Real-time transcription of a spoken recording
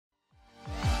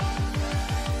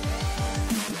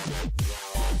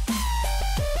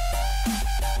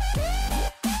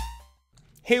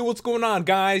Hey, what's going on,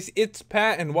 guys? It's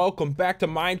Pat, and welcome back to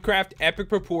Minecraft Epic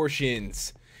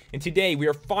Proportions. And today we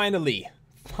are finally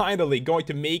going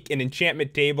to make an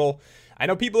enchantment table. I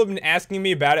know people have been asking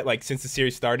me about it like since the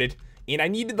series started, and I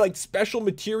needed like special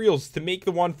materials to make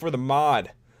the one for the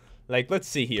mod. Like, let's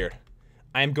see here.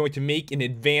 I am going to make an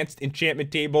advanced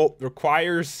enchantment table.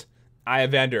 Requires Eye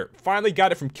of Ender. Finally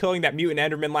got it from killing that mutant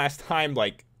enderman last time.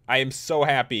 Like, I am so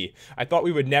happy. I thought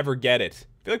we would never get it.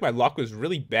 I feel like my luck was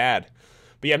really bad.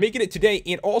 But yeah, making it today,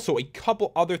 and also a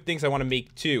couple other things I want to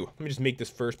make too. Let me just make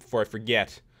this first before I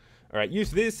forget. Alright,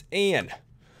 use this, and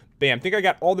bam, I think I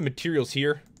got all the materials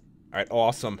here. Alright,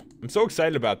 awesome. I'm so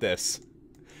excited about this.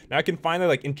 Now I can finally,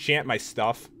 like, enchant my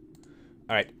stuff.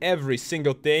 Alright, every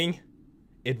single thing.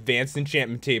 Advanced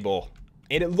enchantment table.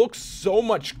 And it looks so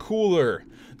much cooler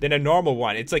than a normal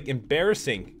one. It's, like,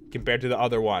 embarrassing compared to the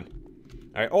other one.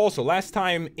 Alright, also, last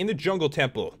time in the jungle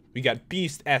temple, we got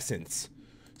beast essence.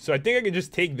 So I think I can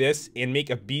just take this and make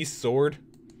a beast sword.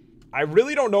 I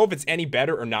really don't know if it's any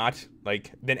better or not,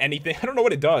 like, than anything. I don't know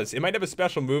what it does. It might have a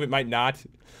special move, it might not.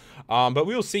 But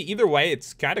we will see. Either way,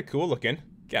 it's kind of cool looking.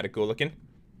 I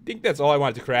think that's all I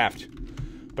wanted to craft.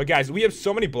 But guys, we have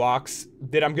so many blocks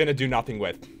that I'm going to do nothing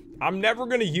with. I'm never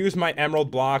going to use my emerald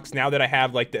blocks now that I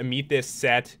have, like, the amethyst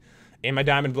set, and my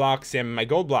diamond blocks, and my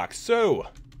gold blocks. So,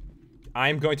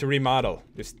 I'm going to remodel.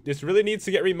 This really needs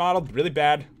to get remodeled really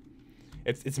bad.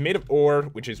 It's made of ore,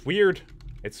 which is weird.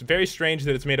 It's very strange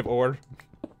that it's made of ore.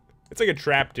 It's like a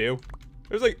trap, too.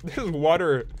 There's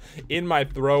water in my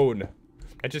throne.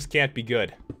 That just can't be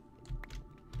good.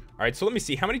 Alright, so let me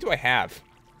see. How many do I have?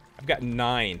 I've got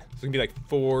 9. So it's gonna be like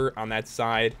 4 on that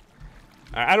side.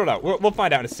 I don't know. We'll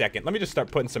find out in a second. Let me just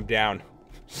start putting some down.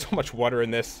 So much water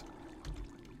in this.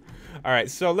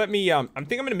 Alright, so let me, I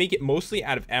think I'm gonna make it mostly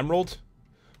out of emerald.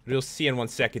 You'll see in 1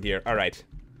 second here. Alright.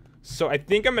 So I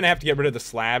think I'm gonna have to get rid of the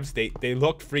slabs. They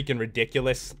look freaking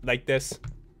ridiculous like this.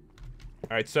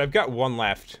 Alright, so I've got 1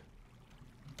 left.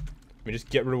 Let me just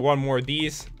get rid of 1 more of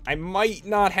these. I might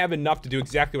not have enough to do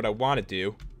exactly what I want to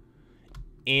do.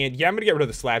 And yeah, I'm gonna get rid of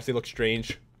the slabs. They look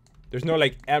strange. There's no,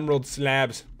 like, emerald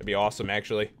slabs. That'd be awesome,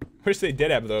 actually. Wish they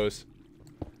did have those.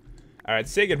 Alright,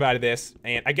 say goodbye to this.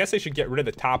 And I guess I should get rid of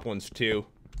the top ones, too.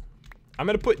 I'm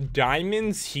gonna put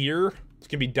diamonds here. It's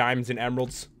gonna be diamonds and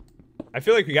emeralds. I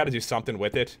feel like we gotta do something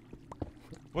with it.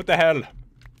 What the hell?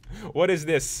 What is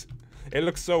this? It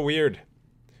looks so weird.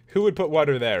 Who would put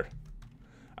water there?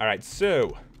 Alright,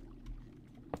 so.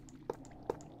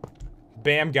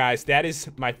 Bam, guys. That is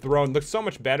my throne. Looks so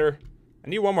much better. I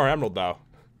need 1 more emerald, though.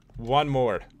 1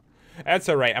 more. That's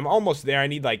alright. I'm almost there. I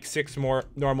need, like, 6 more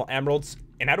normal emeralds.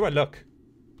 And how do I look?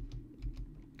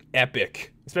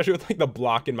 Epic. Especially with, like, the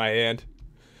block in my hand.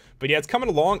 But yeah, it's coming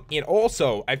along, and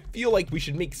also, I feel like we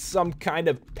should make some kind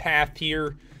of path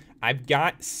here. I've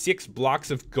got 6 blocks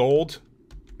of gold.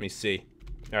 Let me see.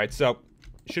 Alright, so,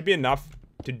 should be enough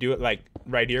to do it, like,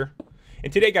 right here.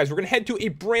 And today, guys, we're gonna head to a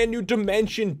brand new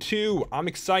dimension, too. I'm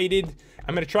excited.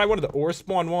 I'm gonna try one of the ore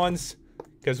spawn ones,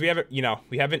 because we haven't,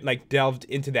 we haven't, like, delved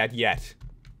into that yet.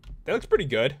 That looks pretty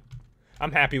good.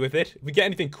 I'm happy with it. If we get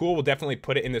anything cool, we'll definitely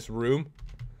put it in this room.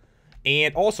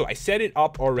 And also, I set it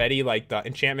up already, like the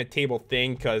enchantment table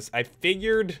thing, because I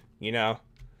figured,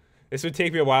 this would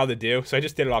take me a while to do, so I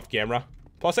just did it off camera.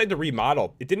 Plus, I had to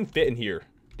remodel. It didn't fit in here.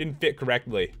 It didn't fit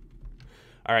correctly.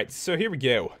 Alright, so here we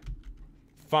go.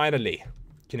 Finally,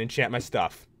 can enchant my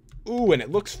stuff. Ooh, and it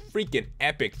looks freaking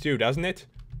epic, too, doesn't it?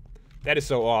 That is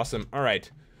so awesome. Alright,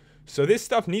 so this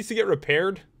stuff needs to get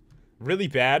repaired really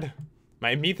bad.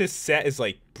 My amethyst set is,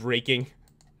 like, breaking.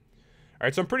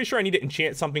 Alright, so I'm pretty sure I need to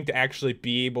enchant something to actually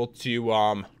be able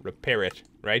to, repair it,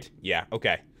 right? Yeah,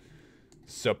 okay.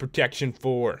 So, protection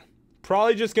 4.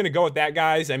 Probably just gonna go with that,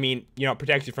 guys. I mean, it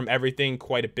protects you from everything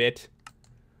quite a bit.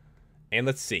 And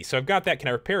let's see. So, I've got that. Can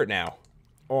I repair it now?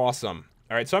 Awesome.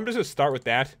 Alright, so I'm just gonna start with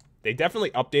that. They definitely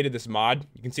updated this mod.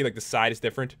 You can see, like, the side is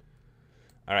different.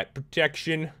 Alright,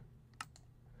 protection.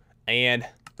 And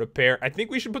repair. I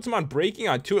think we should put some unbreaking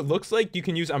on, too. It looks like you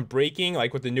can use unbreaking,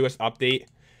 like, with the newest update.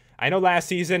 I know last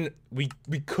season, we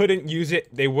couldn't use it.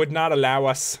 They would not allow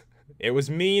us. It was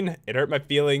mean. It hurt my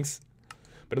feelings.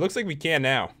 But it looks like we can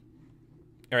now.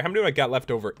 Alright, how many do I got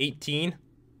left over? 18?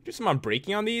 Do some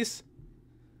unbreaking on these?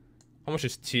 How much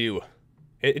is 2?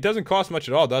 It doesn't cost much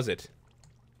at all, does it?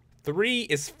 3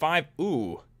 is 5.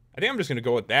 Ooh. I think I'm just going to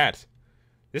go with that.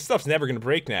 This stuff's never going to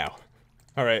break now.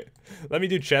 Alright, let me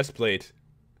do chest plate.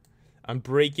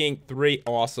 Unbreaking 3.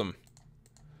 Awesome.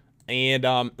 And,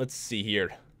 let's see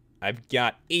here. I've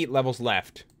got 8 levels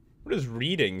left. What is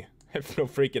reading? I have no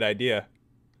freaking idea.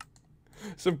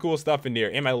 Some cool stuff in here.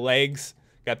 And my legs.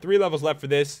 Got 3 levels left for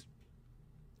this.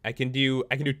 I can do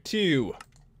 2.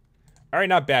 Alright,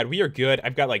 not bad. We are good.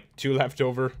 I've got like 2 left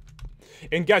over.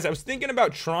 And guys, I was thinking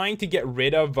about trying to get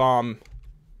rid of,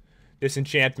 this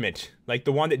enchantment. Like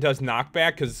the one that does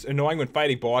knockback, because it's annoying when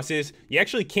fighting bosses. You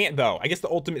actually can't, though. I guess the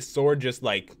ultimate sword just,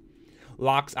 like,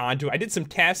 locks onto it. I did some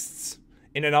tests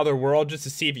in another world just to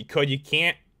see if you could. You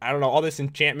can't. I don't know. All this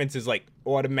enchantments is, like,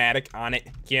 automatic on it.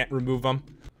 Can't remove them.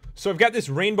 So I've got this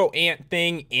rainbow ant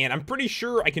thing, and I'm pretty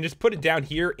sure I can just put it down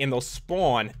here, and they'll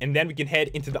spawn, and then we can head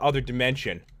into the other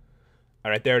dimension.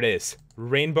 Alright, there it is.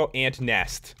 Rainbow ant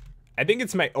nest. I think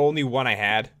it's my only one I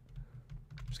had.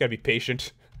 Just gotta be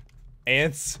patient.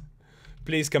 Ants,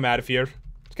 please come out of here.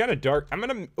 It's kind of dark. I'm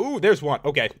gonna... Ooh, there's one.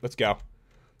 Okay, let's go.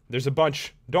 There's a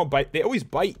bunch. Don't bite. They always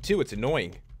bite, too. It's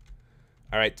annoying.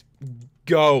 Alright,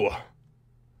 go.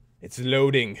 It's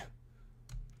loading.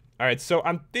 Alright, so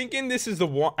I'm thinking this is the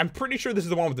one... I'm pretty sure this is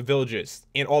the one with the villages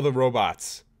and all the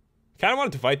robots. Kind of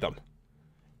wanted to fight them.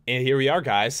 And here we are,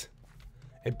 guys.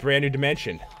 A brand new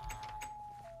dimension.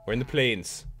 We're in the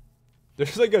plains.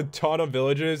 There's like a ton of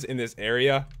villages in this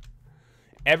area.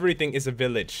 Everything is a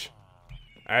village.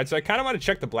 Alright, so I kind of want to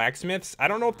check the blacksmiths. I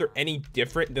don't know if they're any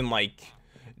different than, like,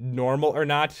 normal or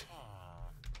not.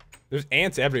 There's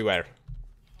ants everywhere.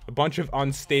 A bunch of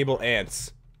unstable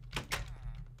ants.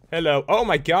 Hello. Oh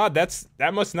my god,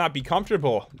 that must not be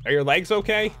comfortable. Are your legs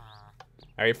okay?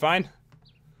 Are you fine?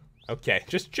 Okay,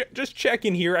 just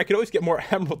checking here. I could always get more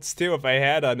emeralds too if I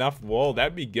had enough wool.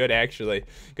 That'd be good actually,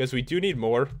 because we do need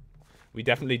more. We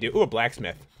definitely do. Ooh, a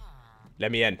blacksmith.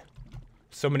 Let me in.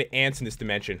 So many ants in this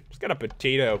dimension. Just got a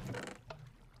potato.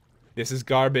 This is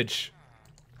garbage.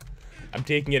 I'm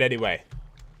taking it anyway.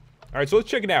 Alright, so let's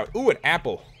check it out. Ooh, an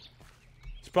apple.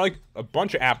 It's probably a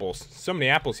bunch of apples. So many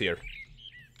apples here.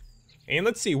 And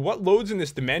let's see, what loads in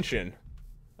this dimension?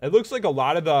 It looks like a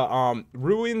lot of the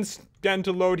ruins tend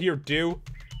to load here too.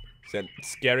 Is that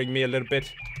scaring me a little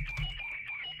bit?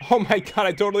 Oh my god,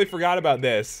 I totally forgot about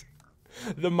this.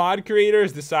 The mod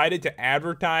creators decided to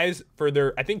advertise for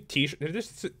their, I think, t-shirts. They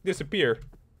just disappear.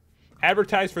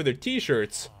 Advertise for their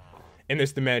t-shirts in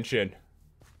this dimension.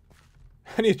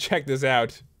 I need to check this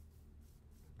out.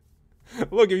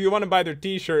 Look, if you want to buy their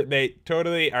t-shirt, they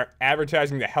totally are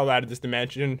advertising the hell out of this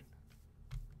dimension.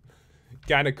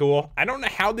 Kind of cool. I don't know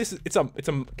how this is.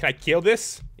 Can I kill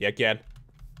this? Yeah, I can.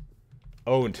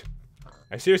 Owned.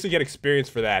 I seriously get experience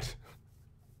for that.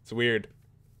 It's weird.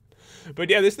 But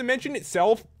yeah, this dimension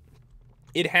itself,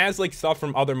 it has like stuff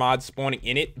from other mods spawning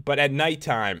in it, but at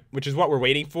nighttime, which is what we're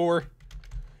waiting for,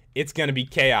 it's gonna be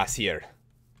chaos here.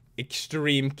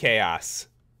 Extreme chaos.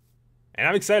 And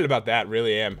I'm excited about that,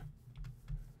 really am.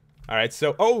 Alright,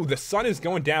 so, oh, the sun is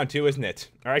going down too, isn't it?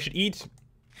 Alright, I should eat.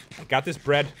 I got this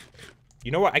bread.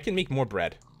 You know what? I can make more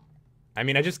bread. I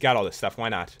mean, I just got all this stuff. Why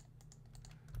not?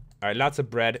 Alright, lots of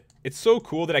bread. It's so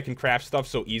cool that I can craft stuff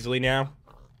so easily now.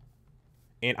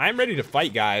 And I'm ready to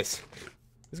fight, guys.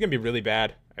 This is gonna be really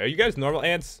bad. Are you guys normal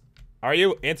ants? Are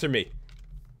you? Answer me.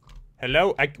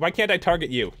 Hello? Why can't I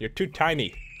target you? You're too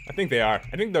tiny. I think they are.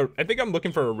 I think I'm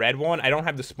looking for a red one. I don't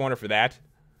have the spawner for that.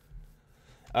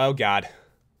 Oh, God.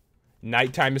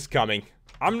 Nighttime is coming.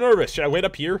 I'm nervous. Should I wait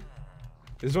up here?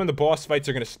 This is when the boss fights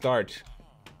are gonna start.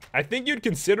 I think you'd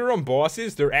consider them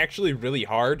bosses. They're actually really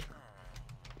hard.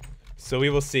 So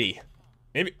we will see.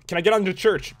 Maybe, can I get onto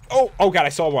church? Oh god, I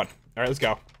saw one. Alright, let's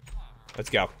go. Let's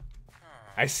go.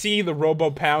 I see the Robo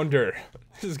Pounder.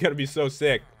 This is gonna be so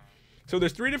sick. So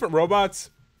there's 3 different robots.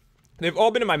 They've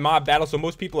all been in my mob battle, so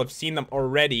most people have seen them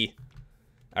already.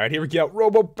 Alright, here we go.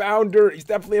 Robo Pounder. He's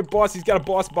definitely a boss. He's got a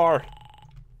boss bar.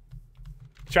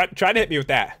 Try to hit me with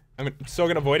that. I'm so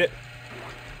gonna avoid it.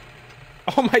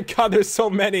 Oh my god, there's so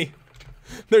many.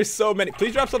 There's so many.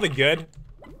 Please drop something good.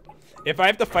 If I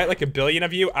have to fight like a billion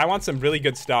of you, I want some really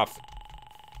good stuff.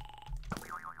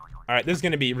 Alright, this is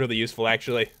gonna be really useful,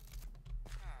 actually.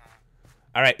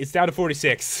 Alright, it's down to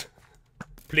 46.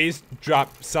 Please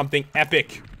drop something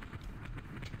epic.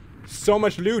 So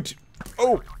much loot.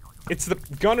 Oh, it's the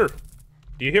gunner.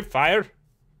 Do you hear fire?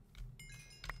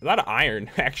 A lot of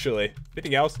iron, actually.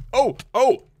 Anything else? Oh,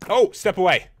 step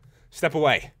away. Step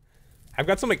away. I've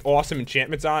got some like awesome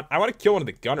enchantments on. I want to kill one of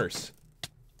the gunners.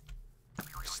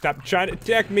 Stop trying to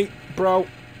attack me, bro.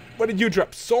 What did you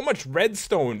drop? So much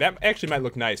redstone. That actually might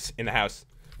look nice in the house.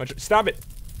 Stop it.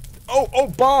 Oh,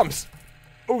 bombs.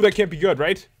 Oh, that can't be good,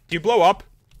 right? Do you blow up?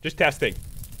 Just testing.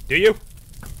 Do you?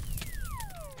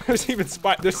 There's even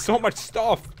there's so much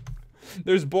stuff.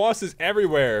 There's bosses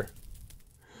everywhere.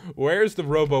 Where's the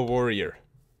Robo Warrior?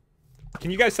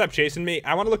 Can you guys stop chasing me?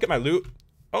 I want to look at my loot.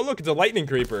 Oh, look, it's a lightning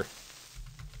creeper.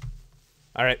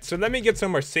 Alright, so let me get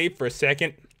somewhere safe for a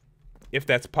second, if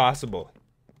that's possible.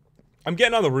 I'm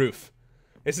getting on the roof.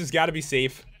 This has got to be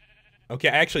safe. Okay,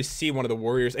 I actually see one of the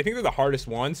warriors. I think they're the hardest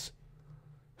ones.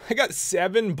 I got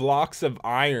 7 blocks of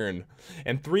iron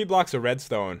and 3 blocks of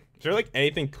redstone. Is there like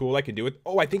anything cool I could do with?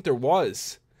 Oh, I think there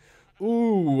was.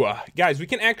 Ooh, guys, we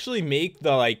can actually make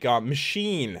the like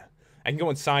machine. I can go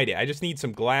inside it. I just need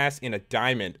some glass and a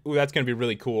diamond. Ooh, that's gonna be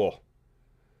really cool.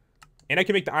 And I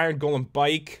can make the iron golem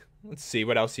bike. Let's see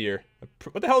what else here.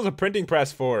 What the hell is a printing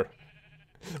press for?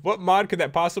 What mod could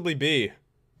that possibly be?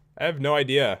 I have no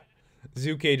idea.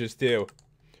 Zoo cages too.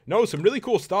 No, some really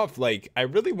cool stuff. Like, I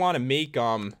really want to make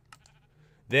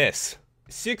this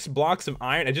 6 blocks of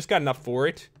iron. I just got enough for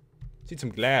it. Need some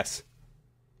glass.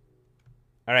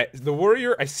 All right, the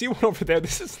warrior. I see one over there.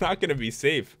 This is not gonna be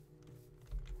safe.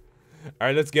 All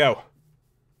right, let's go.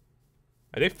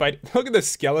 Are they fighting? Look at the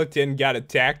skeleton got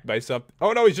attacked by something.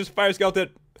 Oh no, he's just a fire skeleton.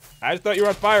 I just thought you were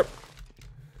on fire.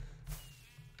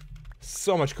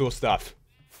 So much cool stuff.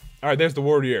 All right, there's the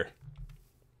warrior.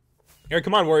 Here,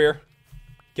 come on, warrior.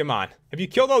 Come on. Have you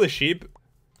killed all the sheep?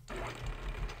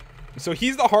 So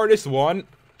he's the hardest one.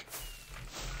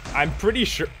 I'm pretty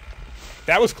sure.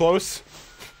 That was close.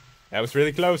 That was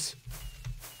really close.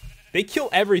 They kill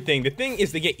everything. The thing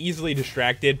is they get easily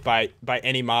distracted by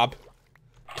any mob.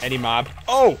 Any mob.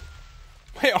 Oh!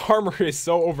 My armor is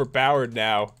so overpowered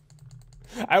now.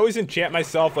 I always enchant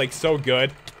myself like so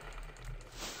good.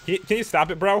 Can you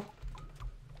stop it, bro?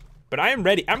 But I am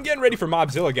ready. I'm getting ready for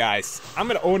Mobzilla, guys. I'm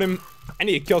gonna own him. I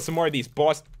need to kill some more of these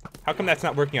boss. How come that's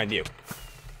not working on you?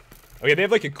 Okay, they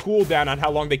have like a cooldown on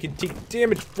how long they can take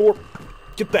damage for.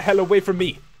 Get the hell away from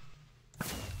me.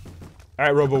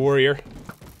 Alright, Robo Warrior.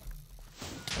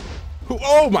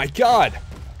 Oh my god!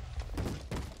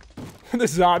 The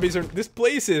zombies are. This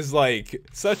place is like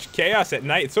such chaos at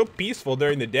night. It's so peaceful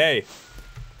during the day.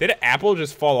 Did an apple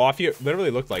just fall off you? It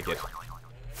literally looked like it.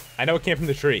 I know it came from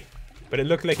the tree, but it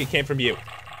looked like it came from you.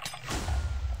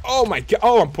 Oh my god.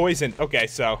 Oh, I'm poisoned. Okay,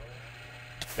 so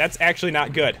that's actually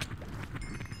not good.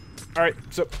 Alright,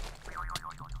 so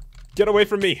get away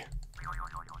from me.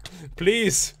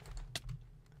 Please.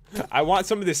 I want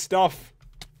some of this stuff.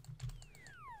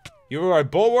 You are a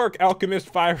bulwark, alchemist,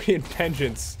 fiery, and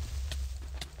vengeance.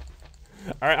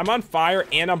 Alright, I'm on fire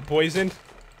and I'm poisoned.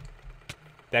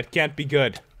 That can't be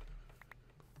good.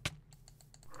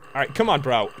 Alright, come on,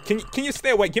 bro. Can you stay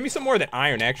away? Give me some more of that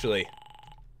iron, actually.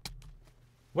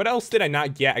 What else did I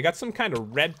not get? I got some kind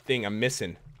of red thing I'm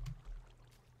missing.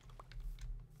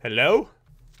 Hello?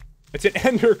 It's an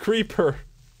ender creeper.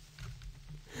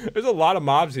 There's a lot of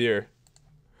mobs here.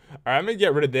 Alright, I'm gonna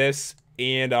get rid of this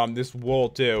and this wool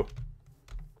too.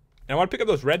 And I want to pick up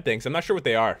those red things. I'm not sure what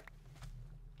they are.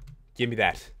 Give me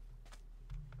that.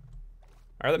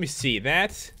 Alright, let me see.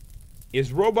 That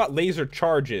is robot laser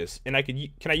charges. And I can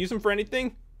I use them for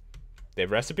anything? They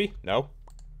have recipe? No.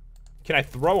 Can I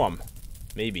throw them?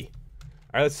 Maybe.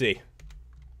 Alright, let's see.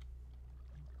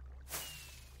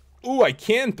 Ooh, I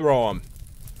can throw them.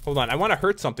 Hold on, I want to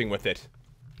hurt something with it.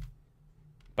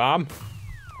 Bomb.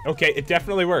 Okay, it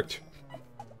definitely worked.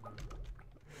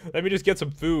 Let me just get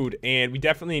some food, and we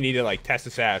definitely need to, like, test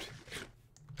this out.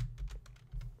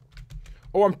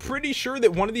 Oh, I'm pretty sure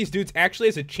that one of these dudes actually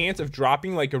has a chance of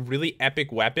dropping, like, a really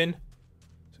epic weapon.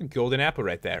 There's a golden apple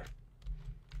right there.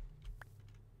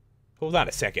 Hold on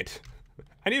a second.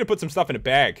 I need to put some stuff in a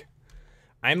bag.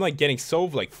 I'm, like, getting so,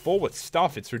 like, full with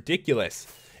stuff. It's ridiculous.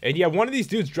 And, yeah, one of these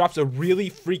dudes drops a really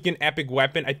freaking epic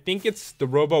weapon. I think it's the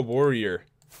Robo Warrior.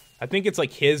 I think it's,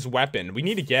 like, his weapon. We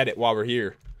need to get it while we're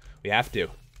here. We have to.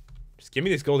 Just give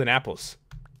me these golden apples.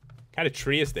 What kind of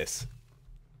tree is this?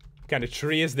 What kind of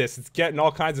tree is this? It's getting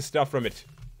all kinds of stuff from it.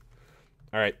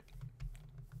 Alright.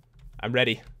 I'm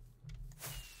ready.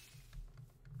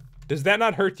 Does that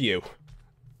not hurt you?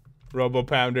 Robo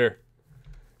Pounder.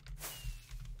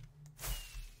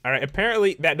 Alright,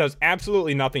 apparently that does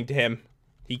absolutely nothing to him.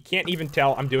 He can't even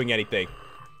tell I'm doing anything.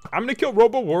 I'm gonna kill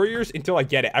Robo Warriors until I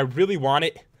get it. I really want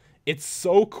it. It's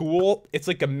so cool. It's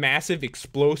like a massive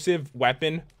explosive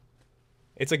weapon.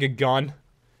 It's like a gun.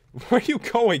 Where are you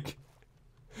going?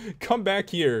 Come back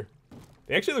here.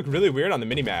 They actually look really weird on the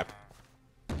minimap.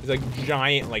 There's like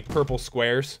giant like purple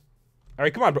squares.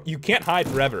 Alright, come on, bro. You can't hide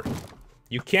forever.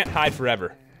 You can't hide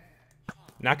forever.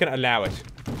 Not gonna allow it.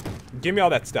 Give me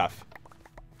all that stuff.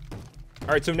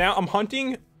 Alright, so now I'm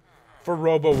hunting for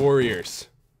Robo Warriors.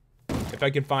 If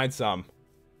I can find some.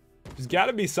 There's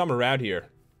gotta be some around here.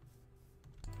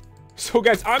 So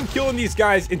guys, I'm killing these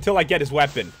guys until I get his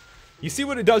weapon. You see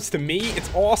what it does to me? It's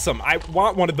awesome. I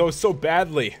want one of those so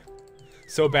badly.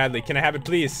 So badly. Can I have it,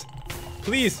 please?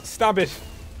 Please, stop it.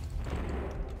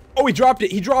 Oh, he dropped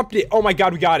it. He dropped it. Oh my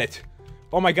god, we got it.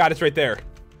 Oh my god, it's right there.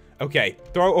 Okay,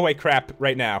 throw away crap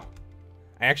right now.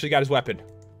 I actually got his weapon.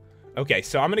 Okay,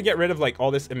 so I'm gonna get rid of, like,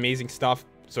 all this amazing stuff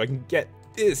so I can get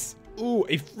this. Ooh,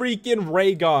 a freaking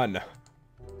ray gun.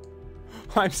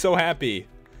 I'm so happy.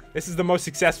 This is the most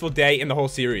successful day in the whole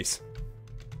series.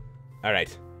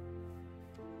 Alright.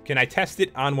 Can I test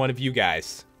it on one of you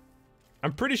guys?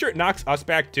 I'm pretty sure it knocks us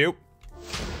back, too.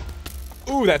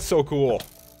 Ooh, that's so cool.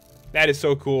 That is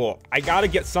so cool. I gotta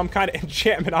get some kind of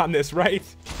enchantment on this, right?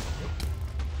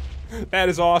 That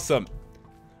is awesome.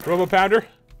 Robo Pounder?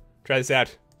 Try this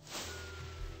out.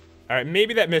 Alright,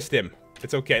 maybe that missed him.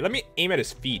 It's okay. Let me aim at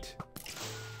his feet.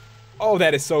 Oh,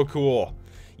 that is so cool.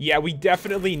 Yeah, we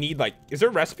definitely need, like... Is there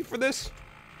a recipe for this?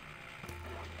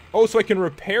 Oh, so I can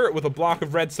repair it with a block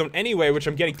of redstone anyway, which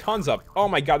I'm getting tons of. Oh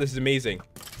my god, this is amazing.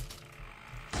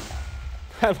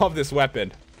 I love this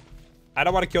weapon. I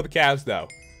don't want to kill the cows, though.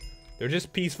 They're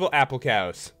just peaceful apple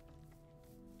cows.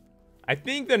 I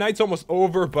think the night's almost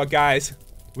over, but guys,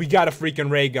 we got a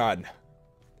freaking ray gun.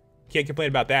 Can't complain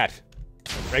about that.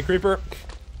 Right, Creeper?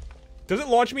 Does it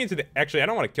launch me into the... Actually, I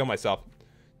don't want to kill myself.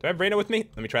 Do I have Reyna with me?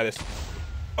 Let me try this.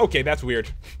 Okay, that's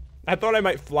weird. I thought I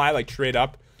might fly, like, straight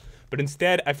up. But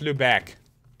instead, I flew back.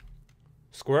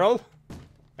 Squirrel?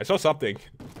 I saw something.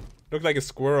 Looked like a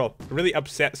squirrel. A really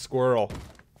upset squirrel.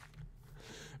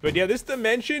 But yeah, this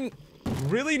dimension,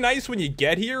 really nice when you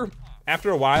get here. After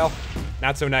a while,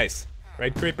 not so nice.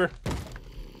 Right, Creeper?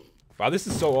 Wow, this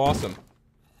is so awesome.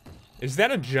 Is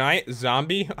that a giant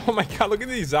zombie? Oh my god, look at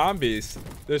these zombies.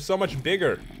 They're so much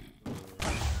bigger.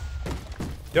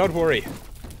 Don't worry.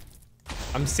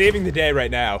 I'm saving the day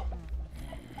right now.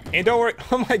 And don't worry.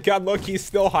 Oh my god, look, he's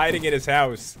still hiding in his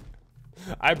house.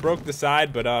 I broke the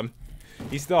side, but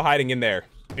he's still hiding in there.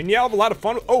 And yeah, I'll have a lot of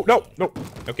fun. Oh, no, no.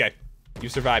 Okay, you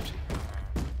survived.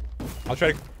 I'll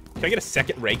try to... Can I get a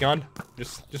second ray gun?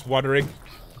 Just wondering.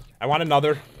 I want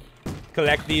another.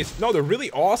 Collect these. No, they're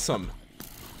really awesome.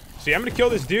 See, I'm gonna kill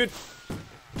this dude.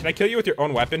 Can I kill you with your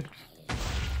own weapon?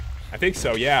 I think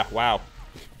so, yeah. Wow.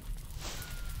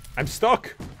 I'm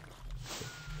stuck.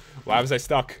 Why was I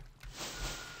stuck?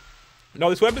 No,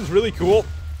 this weapon's really cool.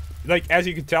 Like, as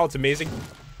you can tell, it's amazing.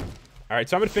 Alright,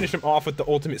 so I'm gonna finish him off with the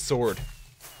ultimate sword.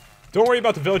 Don't worry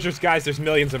about the villagers, guys. There's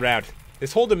millions around.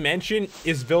 This whole dimension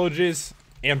is villages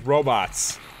and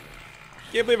robots.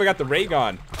 Can't believe I got the ray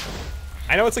gun.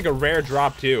 I know it's like a rare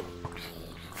drop, too.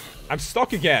 I'm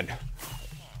stuck again.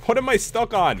 What am I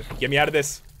stuck on? Get me out of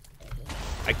this.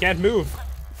 I can't move.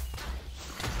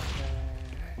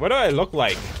 What do I look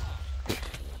like?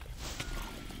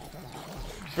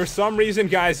 For some reason,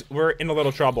 guys, we're in a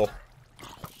little trouble.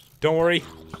 Don't worry.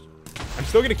 I'm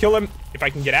still gonna kill him if I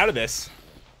can get out of this.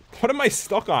 What am I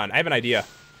stuck on? I have an idea.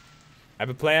 I have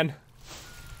a plan.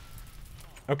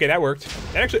 Okay, that worked.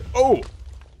 That actually... Oh!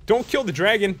 Don't kill the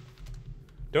dragon.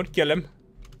 Don't kill him.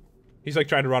 He's like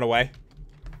trying to run away.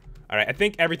 Alright, I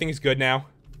think everything's good now.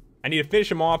 I need to finish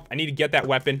him off. I need to get that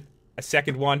weapon. A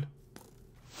second one.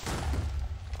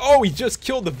 Oh, he just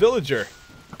killed the villager.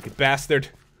 You bastard.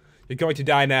 You're going to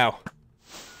die now.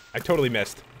 I totally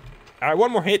missed. Alright,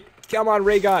 one more hit. Come on,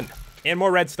 ray gun. And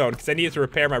more redstone, because I needed to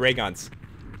repair my ray guns.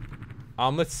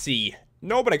 Let's see.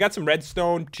 No, but I got some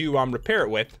redstone to repair it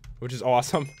with, which is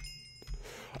awesome.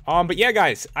 But yeah,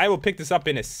 guys, I will pick this up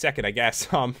in a second, I guess.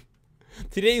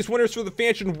 Today's winners for the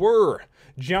FANSION were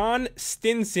John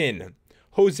Stinson,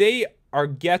 Jose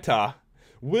Argueta,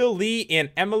 Will Lee, and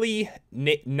Emily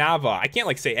Nava. I can't,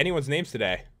 like, say anyone's names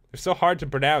today. They're so hard to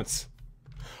pronounce.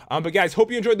 But guys, hope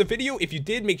you enjoyed the video. If you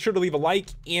did, make sure to leave a like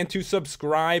and to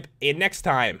subscribe. And next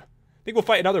time, I think we'll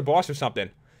fight another boss or something.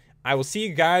 I will see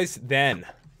you guys then.